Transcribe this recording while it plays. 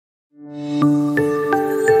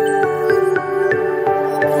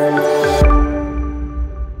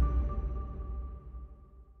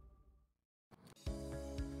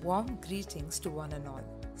greetings to one and all.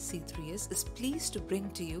 C3S is pleased to bring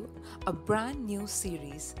to you a brand new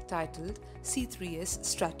series titled C3S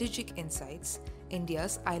Strategic Insights,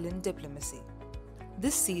 India's Island Diplomacy.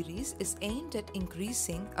 This series is aimed at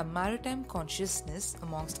increasing a maritime consciousness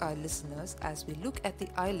amongst our listeners as we look at the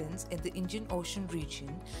islands in the Indian Ocean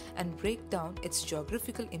region and break down its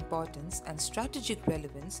geographical importance and strategic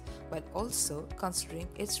relevance while also considering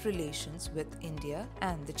its relations with India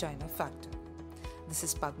and the China factor. This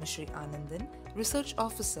is Padmashree Anandhan, Research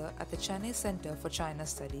Officer at the Chennai Center for China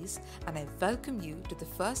Studies, and I welcome you to the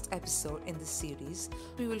first episode in this series.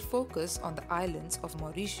 We will focus on the islands of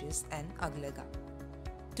Mauritius and Agalega.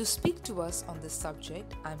 To speak to us on this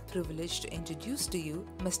subject, I am privileged to introduce to you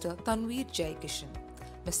Mr. Tanvir Kishen.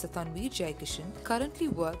 Mr. Tanvir Kishen currently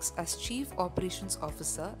works as Chief Operations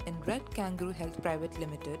Officer in Red Kangaroo Health Private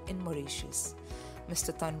Limited in Mauritius.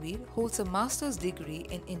 Mr. Tanvir holds a master's degree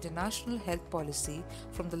in international health policy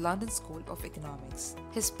from the London School of Economics.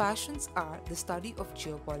 His passions are the study of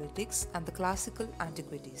geopolitics and the classical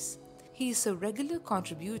antiquities. He is a regular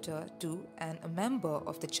contributor to and a member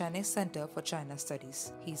of the Chennai Center for China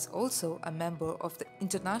Studies. He is also a member of the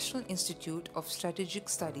International Institute of Strategic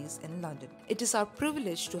Studies in London. It is our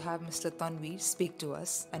privilege to have Mr. Tanvir speak to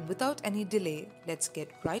us, and without any delay, let's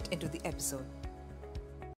get right into the episode.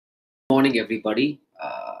 Good morning, everybody.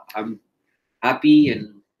 I'm happy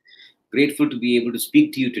and grateful to be able to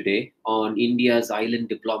speak to you today on India's island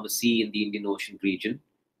diplomacy in the Indian Ocean region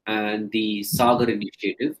and the Sagar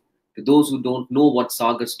initiative. To those who don't know what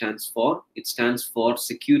Sagar stands for, it stands for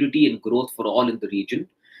Security and Growth for All in the region.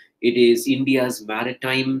 It is India's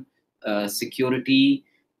maritime security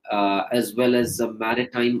as well as a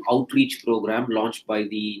maritime outreach program launched by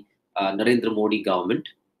the Narendra Modi government.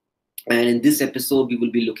 And in this episode, we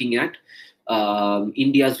will be looking at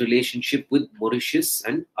India's relationship with Mauritius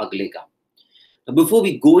and Agalega. Now, before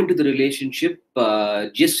we go into the relationship,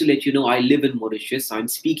 just to let you know, I live in Mauritius. I'm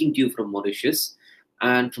speaking to you from Mauritius.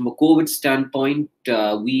 And from a COVID standpoint,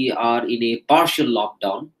 we are in a partial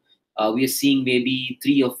lockdown. We are seeing maybe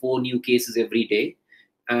 3 or 4 new cases every day.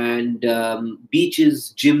 And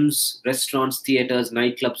beaches, gyms, restaurants, theaters,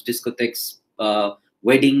 nightclubs, discotheques,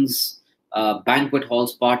 weddings, banquet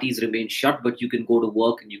halls, parties remain shut, but you can go to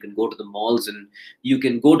work and you can go to the malls and you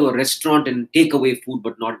can go to a restaurant and take away food,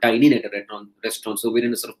 but not dine in at a restaurant. So we're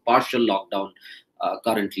in a sort of partial lockdown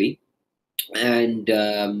currently. And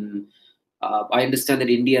I understand that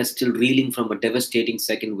India is still reeling from a devastating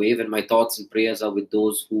second wave, and my thoughts and prayers are with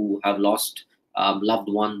those who have lost loved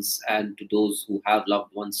ones and to those who have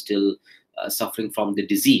loved ones still suffering from the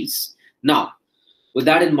disease. Now, with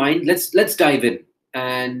that in mind, let's dive in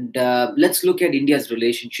and let's look at India's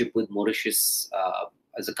relationship with Mauritius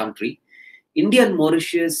as a country. India and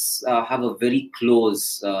Mauritius have a very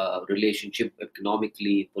close relationship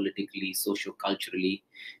economically, politically, socio-culturally.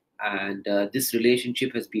 And this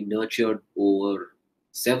relationship has been nurtured over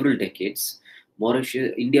several decades.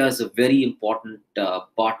 India is a very important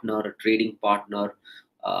partner, a trading partner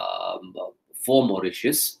for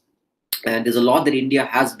Mauritius. And there's a lot that India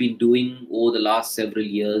has been doing over the last several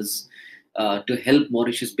years to help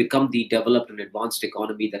Mauritius become the developed and advanced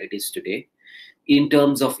economy that it is today. In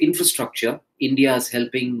terms of infrastructure, India is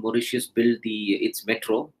helping Mauritius build its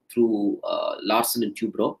metro through Larsen and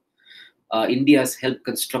Toubro. India has helped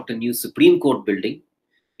construct a new Supreme Court building.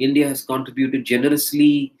 India has contributed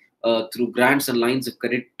generously through grants and lines of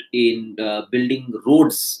credit in building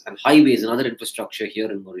roads and highways and other infrastructure here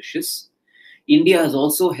in Mauritius. India has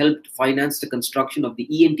also helped finance the construction of the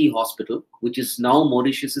ENT hospital, which is now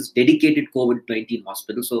Mauritius's dedicated COVID-19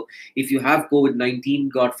 hospital. So if you have COVID-19,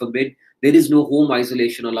 God forbid, there is no home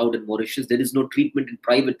isolation allowed in Mauritius. There is no treatment in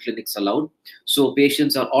private clinics allowed. So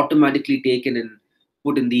patients are automatically taken and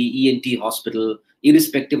put in the ENT hospital,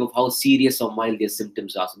 irrespective of how serious or mild their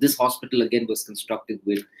symptoms are. So this hospital, again, was constructed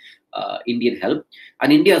with Indian help.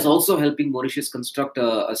 And India is also helping Mauritius construct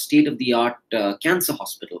a state-of-the-art cancer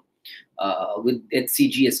hospital with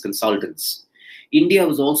HCGS consultants. India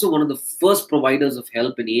was also one of the first providers of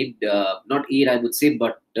help and aid, not aid, I would say,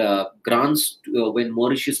 but grants when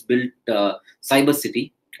Mauritius built Cyber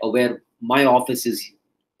City, where my office is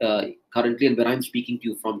currently and where I'm speaking to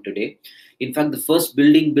you from today. In fact, the first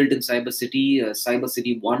building built in Cyber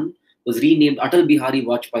City 1, was renamed Atal Bihari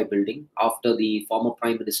Vajpayee Building after the former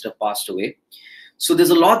Prime Minister passed away. So there's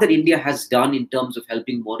a lot that India has done in terms of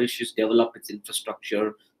helping Mauritius develop its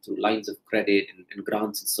infrastructure through lines of credit and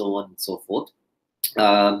grants and so on and so forth.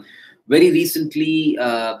 Very recently,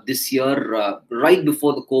 this year, right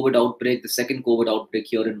before the COVID outbreak, the second COVID outbreak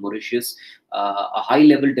here in Mauritius, a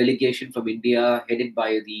high-level delegation from India, headed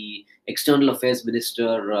by the External Affairs Minister,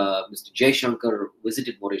 Mr. Jaishankar,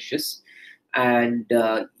 visited Mauritius, and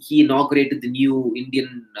he inaugurated the new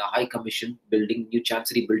Indian High Commission building, new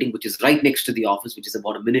Chancery building, which is right next to the office, which is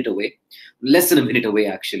about a minute away, less than a minute away,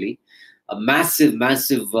 actually. A massive,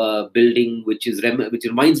 massive building, which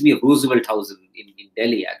reminds me of Roosevelt House in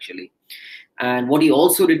Delhi, actually. And what he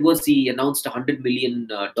also did was he announced $100 million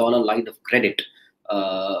line of credit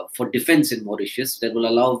for defense in Mauritius that will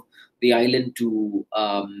allow the island to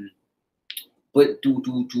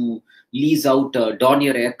lease out a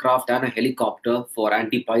Dornier aircraft and a helicopter for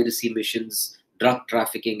anti-piracy missions, drug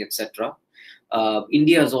trafficking, etc.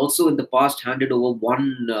 India has also in the past handed over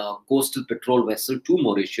one coastal patrol vessel to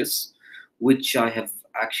Mauritius, which I have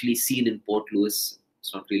actually seen in Port Louis.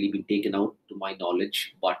 It's not really been taken out to my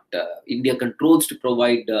knowledge, but India controls to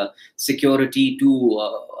provide security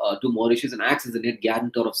to Mauritius and acts as a net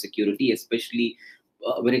guarantor of security, especially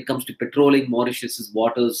when it comes to patrolling Mauritius's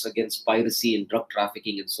waters against piracy and drug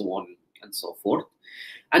trafficking and so on and so forth.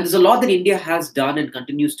 And there's a lot that India has done and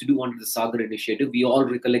continues to do under the Sagar initiative. We all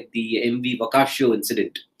recollect the MV Vakasho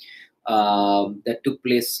incident that took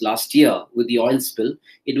place last year with the oil spill.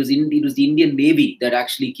 It was the Indian Navy that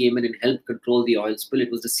actually came in and helped control the oil spill. It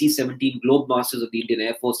was the C-17 Globemasters of the Indian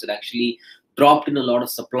Air Force that actually dropped in a lot of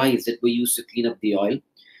supplies that were used to clean up the oil.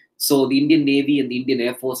 So the Indian Navy and the Indian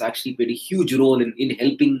Air Force actually played a huge role in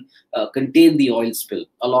helping contain the oil spill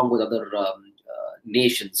along with other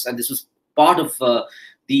nations. And this was part of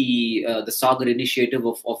the Sagar initiative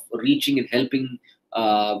of reaching and helping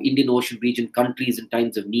Indian Ocean region countries in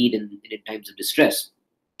times of need and in times of distress.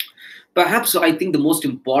 Perhaps I think the most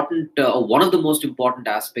important, or one of the most important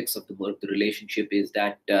aspects of the relationship is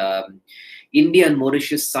that India and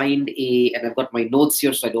Mauritius signed and I've got my notes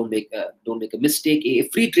here so I don't make a mistake, a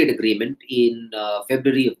free trade agreement in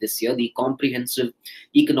February of this year, the Comprehensive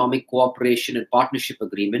Economic Cooperation and Partnership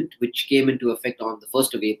Agreement, which came into effect on the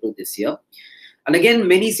 1st of April this year. And again,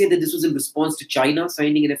 many say that this was in response to China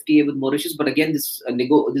signing an FTA with Mauritius, but again, this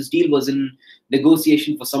deal was in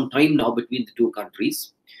negotiation for some time now between the two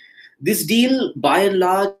countries. This deal, by and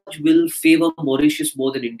large, will favor Mauritius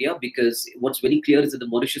more than India, because what's very clear is that the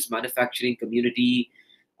Mauritius manufacturing community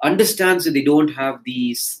understands that they don't have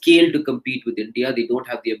the scale to compete with India. They don't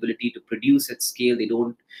have the ability to produce at scale. They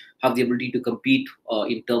don't have the ability to compete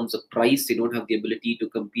in terms of price. They don't have the ability to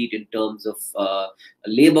compete in terms of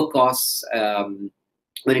labor costs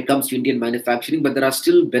when it comes to Indian manufacturing. But there are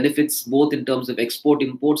still benefits both in terms of export,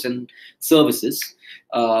 imports, and services.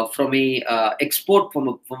 From a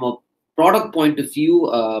product point of view,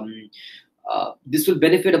 this will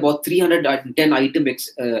benefit about 310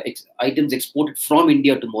 items exported from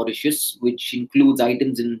India to Mauritius, which includes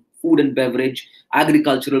items in food and beverage,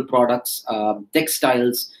 agricultural products,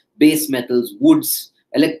 textiles, base metals, woods,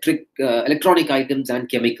 electronic items, and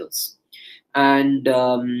chemicals. And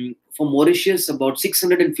for Mauritius, about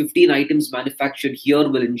 615 items manufactured here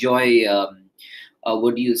will enjoy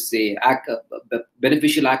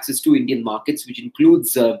beneficial access to Indian markets, which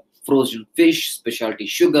includes frozen fish, specialty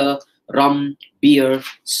sugar, rum, beer,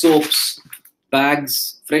 soaps,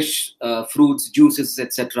 bags, fresh fruits, juices,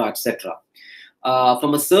 etc., etc.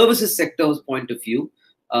 From a services sector's point of view,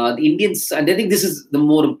 the Indians, and I think this is the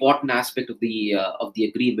more important aspect of the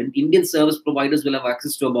agreement, Indian service providers will have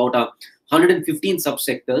access to about 115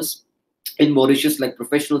 subsectors in Mauritius, like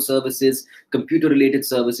professional services, computer-related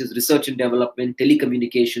services, research and development,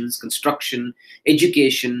 telecommunications, construction,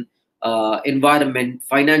 education, environment,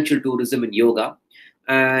 financial tourism, and yoga.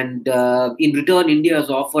 And in return, India has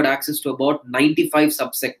offered access to about 95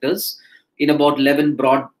 subsectors in about 11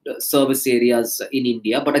 broad service areas in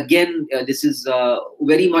India. But again, this is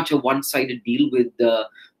very much a one-sided deal, with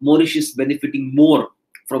Mauritius benefiting more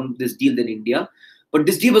from this deal than India. But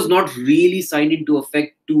this deal was not really signed into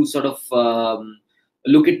effect to sort of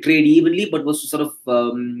look at trade evenly, but was to sort of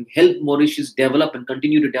help Mauritius develop and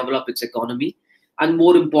continue to develop its economy, and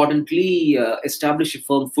more importantly, establish a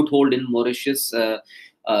firm foothold in Mauritius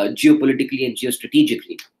geopolitically and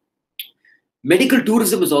geostrategically. Medical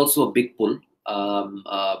tourism is also a big pull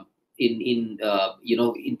in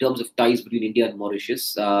terms of ties between India and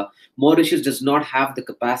Mauritius. Mauritius does not have the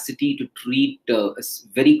capacity to treat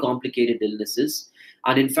very complicated illnesses.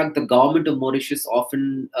 And in fact, the government of Mauritius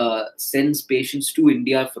often sends patients to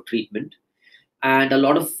India for treatment. And a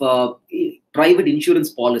lot of private insurance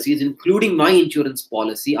policies, including my insurance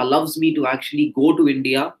policy, allows me to actually go to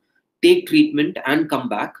India, take treatment, and come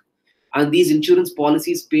back. And these insurance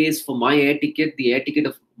policies pays for my air ticket, the air ticket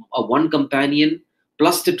of one companion,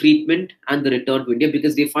 plus the treatment and the return to India,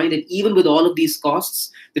 because they find that even with all of these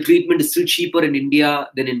costs, the treatment is still cheaper in India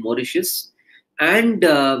than in Mauritius, and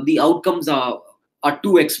the outcomes are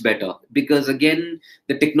 2x better, because again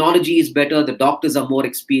the technology is better, the doctors are more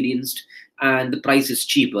experienced, and the price is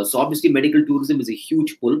cheaper. So obviously medical tourism is a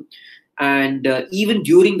huge pull. And even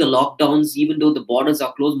during the lockdowns, even though the borders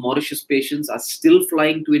are closed, Mauritius patients are still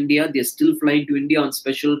flying to India. They're still flying to India on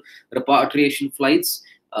special repatriation flights.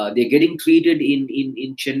 They're getting treated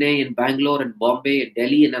in Chennai and Bangalore and Bombay and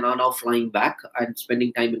Delhi, and are now flying back and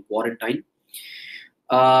spending time in quarantine.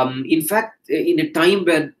 In fact, in a time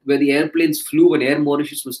where the airplanes flew, when Air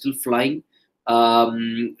Mauritius was still flying,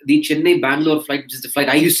 the Chennai Bangalore flight, which is the flight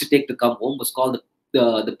I used to take to come home, was called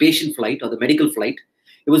the patient flight or the medical flight.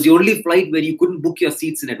 It was the only flight where you couldn't book your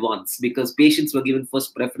seats in advance, because patients were given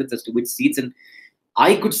first preference as to which seats. And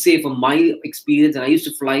I could say from my experience, and I used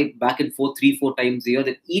to fly back and forth 3-4 times a year,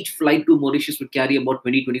 that each flight to Mauritius would carry about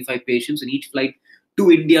 20-25 patients, and each flight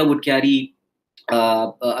to India would carry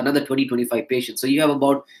another 20-25 patients. So you have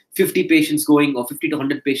about 50 patients going, or 50 to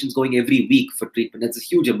 100 patients going every week for treatment. That's a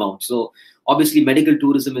huge amount. So obviously medical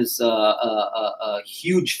tourism is a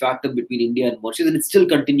huge factor between India and Mauritius, and it still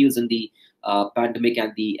continues in the pandemic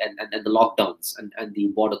and the lockdowns and the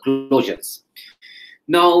border closures.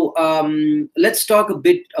 Now, let's talk a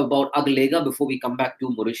bit about Agalega before we come back to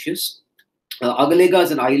Mauritius. Agalega is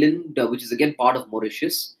an island which is again part of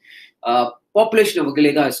Mauritius. Population of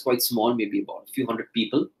Agalega is quite small, maybe about a few hundred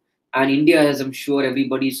people. And India, as I'm sure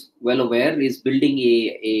everybody's well aware, is building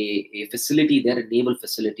a facility there, a naval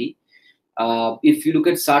facility. If you look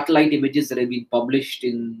at satellite images that have been published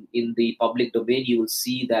in the public domain, you will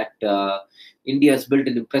see that India has built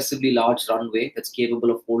an impressively large runway that's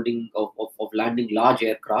capable of holding of landing large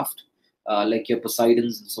aircraft like your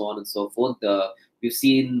Poseidons and so on and so forth. We've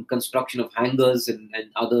seen construction of hangars and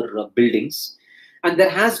other buildings. And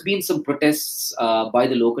there has been some protests by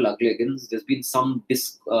the local Agalegans. There's been some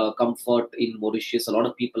discomfort in Mauritius. A lot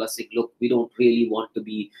of people are saying, look, we don't really want to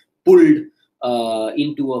be pulled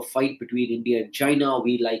into a fight between India and China.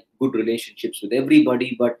 We like good relationships with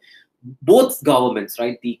everybody. But both governments,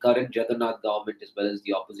 right, the current Jagannath government as well as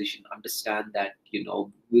the opposition, understand that,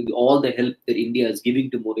 with all the help that India is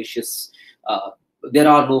giving to Mauritius, there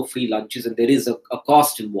are no free lunches, and there is a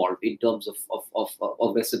cost involved in terms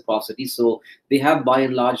of reciprocity. So they have by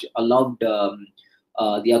and large allowed the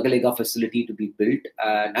Agalega facility to be built.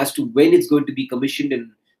 And as to when it's going to be commissioned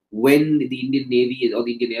and when the Indian Navy or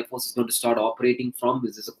the Indian Air Force is going to start operating from,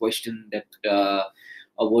 this is a question that,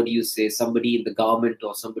 what do you say, somebody in the government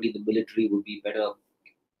or somebody in the military would be better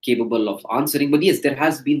capable of answering. But yes, there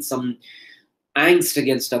has been some angst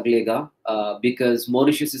against Agalega because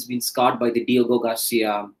Mauritius has been scarred by the Diego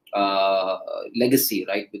Garcia legacy,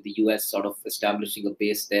 right, with the US sort of establishing a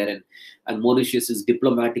base there, and Mauritius's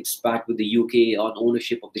diplomatic spat with the UK on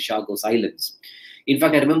ownership of the Chagos Islands. In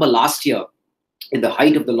fact, I remember last year, in the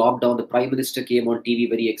height of the lockdown, the Prime Minister came on TV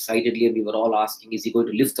very excitedly, and we were all asking, is he going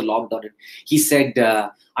to lift the lockdown? And he said,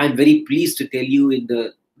 I'm very pleased to tell you, in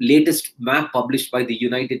the latest map published by the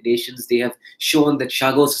United Nations, they have shown that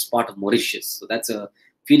Chagos is part of Mauritius. So that's a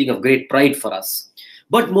feeling of great pride for us.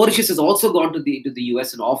 But Mauritius has also gone to the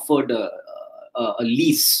US and offered a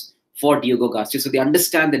lease for Diego Garcia. So they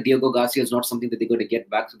understand that Diego Garcia is not something that they're going to get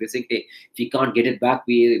back. So they think, hey, if we can't get it back,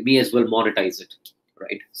 we may as well monetize it,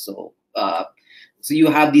 right? So so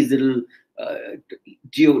you have these little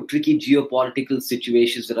tricky geopolitical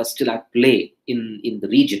situations that are still at play in the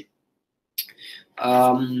region.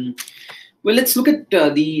 Well, let's look at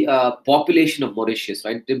the population of Mauritius,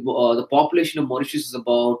 right? The population of Mauritius is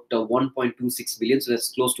about 1.26 million, so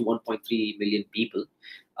that's close to 1.3 million people,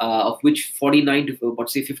 of which 49 to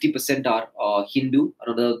about say 50% are Hindu,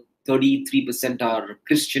 another 33% are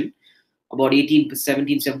Christian, about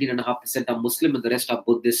 17.5% are Muslim, and the rest are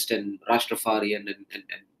Buddhist and Rastafarian and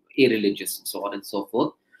a-religious and so on and so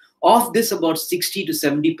forth. Of this, about 60 to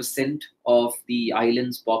 70% of the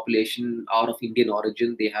island's population are of Indian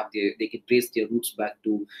origin. They can trace their roots back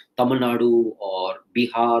to Tamil Nadu or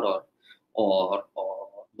Bihar or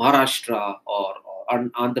Maharashtra or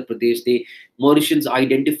Andhra Pradesh. Mauritians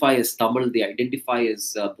identify as Tamil, they identify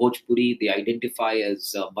as Bhojpuri, they identify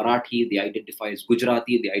as Marathi, they identify as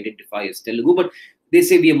Gujarati, they identify as Telugu. But they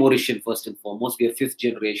say we are Mauritian first and foremost. We are fifth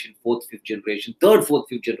generation, fourth, fifth generation, third, fourth,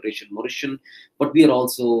 fifth generation Mauritian. But we are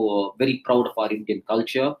also very proud of our Indian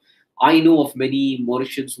culture. I know of many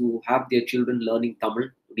Mauritians who have their children learning Tamil,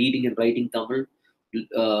 reading and writing Tamil.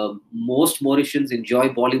 Most Mauritians enjoy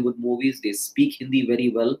Bollywood movies. They speak Hindi very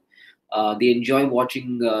well. They enjoy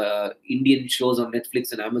watching Indian shows on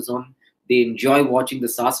Netflix and Amazon. They enjoy watching the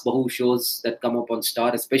Saas Bahu shows that come up on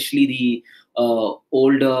Star, especially the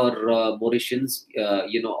older Mauritians,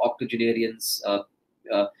 octogenarians,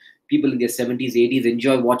 people in their 70s, 80s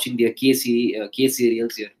enjoy watching their K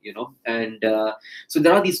serials here, and so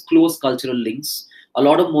there are these close cultural links. A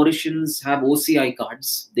lot of Mauritians have OCI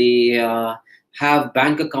cards. They have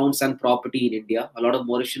bank accounts and property in India. A lot of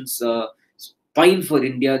Mauritians pine for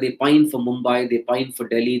India, they pine for Mumbai, they pine for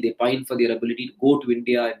Delhi, they pine for their ability to go to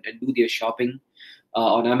India and do their shopping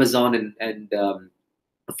on Amazon and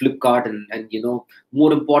Flipkart, and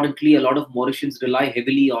more importantly, a lot of Mauritians rely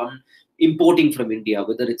heavily on importing from India,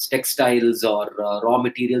 whether it's textiles or raw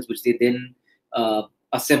materials, which they then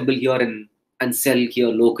assemble here and sell here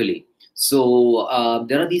locally. So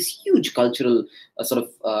there are these huge cultural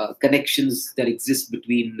connections that exist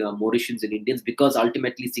between Mauritians and Indians, because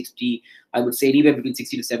ultimately I would say anywhere between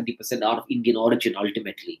 60 to 70% are of Indian origin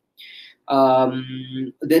ultimately.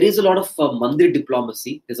 There is a lot of mandir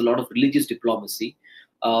diplomacy. There's a lot of religious diplomacy.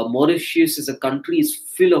 Mauritius as a country is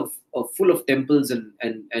full of temples, and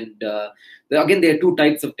again there are two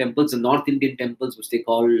types of temples: the North Indian temples, which they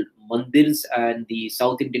call mandirs, and the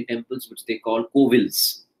South Indian temples, which they call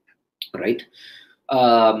kovils, right?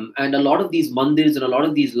 And a lot of these mandirs and a lot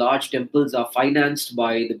of these large temples are financed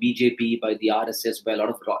by the BJP, by the RSS, by a lot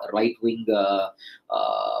of right-wing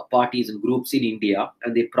parties and groups in India,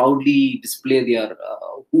 and they proudly display their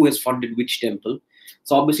who has funded which temple.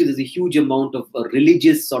 So obviously there's a huge amount of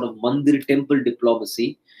religious sort of mandir temple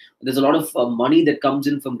diplomacy. There's a lot of money that comes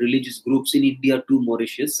in from religious groups in India to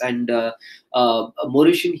Mauritius, and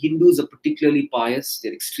Mauritian Hindus are particularly pious.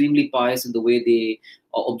 They're extremely pious in the way they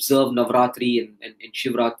observe Navratri and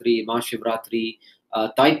Shivratri, Mahashivratri.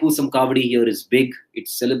 Thaipusam Kavadi here is big.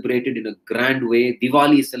 It's celebrated in a grand way.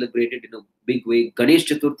 Diwali is celebrated in a big way. Ganesh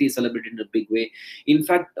Chaturthi is celebrated in a big way. In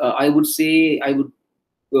fact, I would say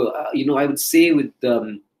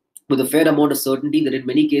with a fair amount of certainty that in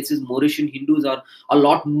many cases Mauritian Hindus are a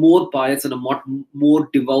lot more pious and a lot more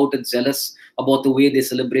devout and zealous about the way they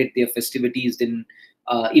celebrate their festivities than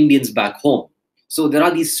Indians back home. So there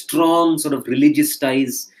are these strong sort of religious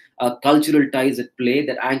ties, cultural ties at play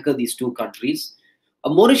that anchor these two countries.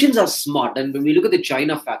 Mauritians are smart, and when we look at the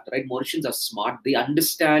China factor, right? Mauritians are smart. They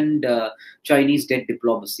understand Chinese debt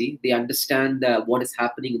diplomacy. They understand what is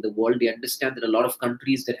happening in the world. They understand that a lot of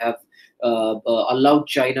countries that have allowed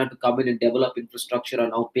China to come in and develop infrastructure are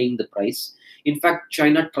now paying the price. In fact,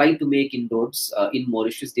 China tried to make inroads in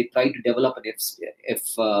Mauritius. They tried to develop an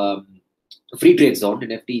free trade zone, an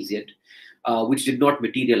FTZ, which did not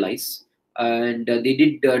materialize. And they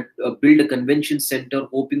did build a convention center,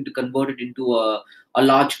 hoping to convert it into a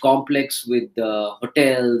large complex with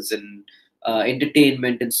hotels and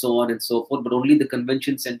entertainment and so on and so forth. But only the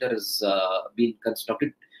convention center has been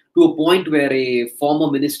constructed, to a point where a former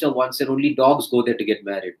minister once said only dogs go there to get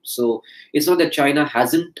married. So it's not that China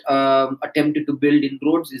hasn't attempted to build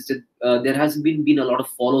inroads, it's that there hasn't been a lot of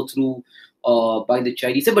follow through by the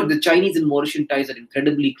Chinese. But the Chinese and Mauritian ties are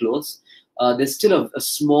incredibly close. There's still a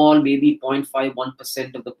small, maybe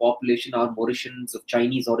 0.51% of the population are Mauritians of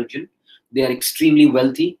Chinese origin. They are extremely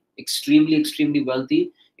wealthy, extremely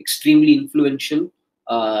wealthy, extremely influential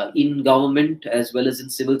in government as well as in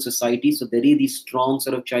civil society. So there are these strong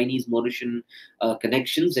sort of Chinese-Mauritian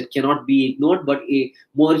connections that cannot be ignored. But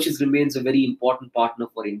Mauritius remains a very important partner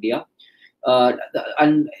for India.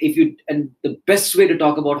 And the best way to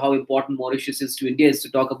talk about how important Mauritius is to India is to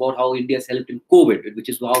talk about how India has helped in COVID, which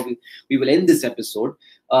is how we will end this episode.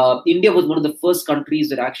 India was one of the first countries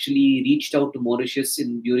that actually reached out to Mauritius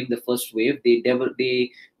during the first wave. They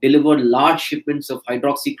delivered large shipments of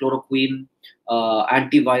hydroxychloroquine,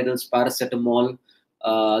 antivirals, paracetamol.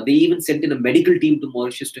 They even sent in a medical team to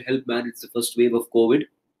Mauritius to help manage the first wave of COVID.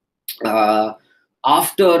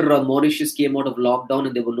 After Mauritius came out of lockdown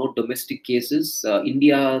and there were no domestic cases,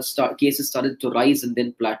 cases started to rise and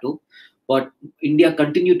then plateau. But India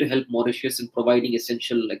continued to help Mauritius in providing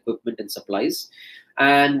essential equipment and supplies.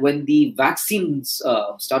 And when the vaccines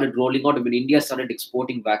started rolling out, when India started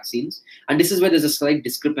exporting vaccines, and this is where there's a slight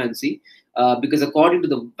discrepancy, because according to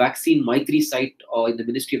the vaccine Maitri site in the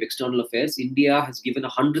Ministry of External Affairs, India has given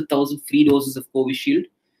 100,000 free doses of Covishield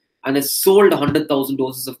and has sold 100,000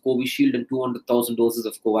 doses of Covishield and 200,000 doses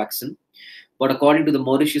of Covaxin. But according to the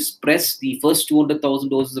Mauritius press, the first 200,000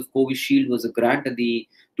 doses of Covishield was a grant and the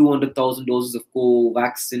 200,000 doses of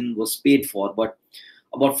Covaxin was paid for. But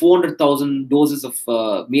about 400,000 doses of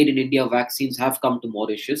made in India vaccines have come to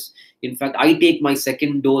Mauritius. In fact, I take my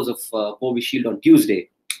second dose of Covishield on Tuesday.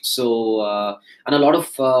 So, and a lot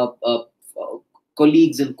of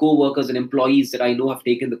colleagues and co-workers and employees that I know have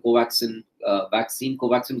taken the Covaxin vaccine.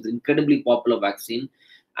 Covaxin is an incredibly popular vaccine.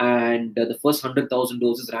 and the first 100,000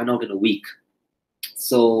 doses ran out in a week.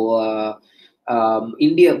 So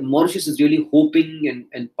Mauritius is really hoping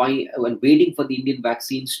and waiting for the Indian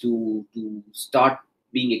vaccines to start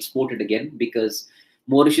being exported again, because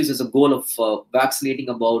Mauritius has a goal of vaccinating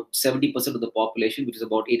about 70% of the population, which is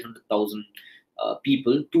about 800,000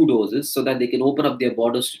 people, 2 doses, so that they can open up their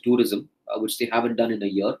borders to tourism, which they haven't done in a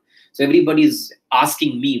year. So everybody is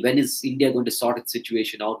asking me, when is India going to sort its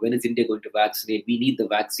situation out? When is India going to vaccinate? We need the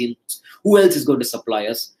vaccines. Who else is going to supply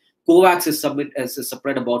us? COVAX has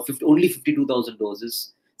supplied about only 52,000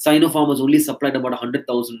 doses. Sinopharm has only supplied about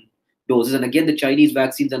 100,000 doses. And again, the Chinese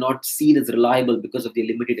vaccines are not seen as reliable because of their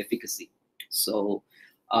limited efficacy. So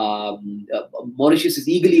Mauritius is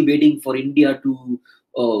eagerly waiting for India to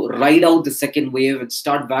ride out the second wave and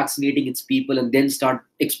start vaccinating its people, and then start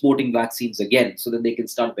exporting vaccines again, so that they can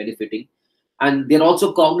start benefiting. And they're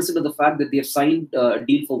also cognizant of the fact that they have signed a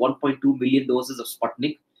deal for 1.2 million doses of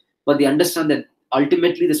Sputnik, but they understand that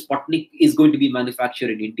ultimately the Sputnik is going to be manufactured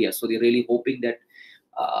in India. So they're really hoping that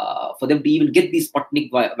for them to even get these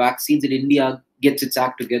Sputnik vaccines in India gets its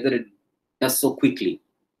act together and does so quickly.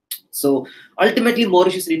 So ultimately,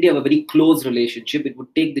 Mauritius and India have a very close relationship. It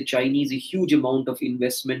would take the Chinese a huge amount of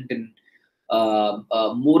investment and,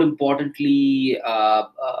 more importantly, a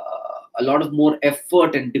lot of more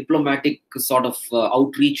effort and diplomatic sort of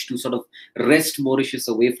outreach to sort of wrest Mauritius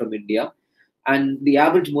away from India. And the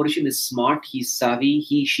average Mauritian is smart. He's savvy.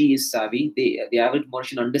 She is savvy. The average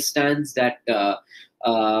Mauritian understands that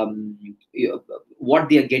what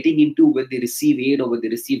they are getting into when they receive aid or when they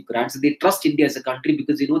receive grants. They trust India as a country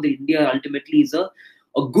because they know that India ultimately is a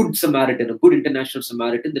good Samaritan, a good international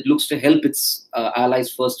Samaritan that looks to help its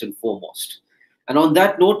allies first and foremost. And on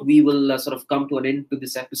that note, we will sort of come to an end to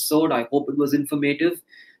this episode. I hope it was informative.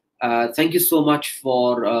 Thank you so much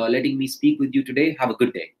for letting me speak with you today. Have a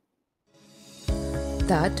good day.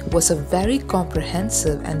 That was a very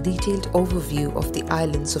comprehensive and detailed overview of the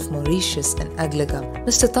islands of Mauritius and Agalega.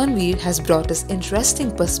 Mr. Tanvir has brought us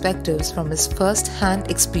interesting perspectives from his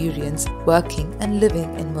first-hand experience working and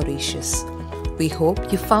living in Mauritius. We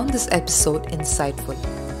hope you found this episode insightful.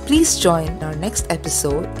 Please join our next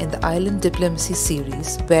episode in the Island Diplomacy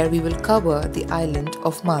series, where we will cover the island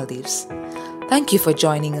of Maldives. Thank you for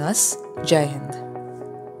joining us. Jai Hind.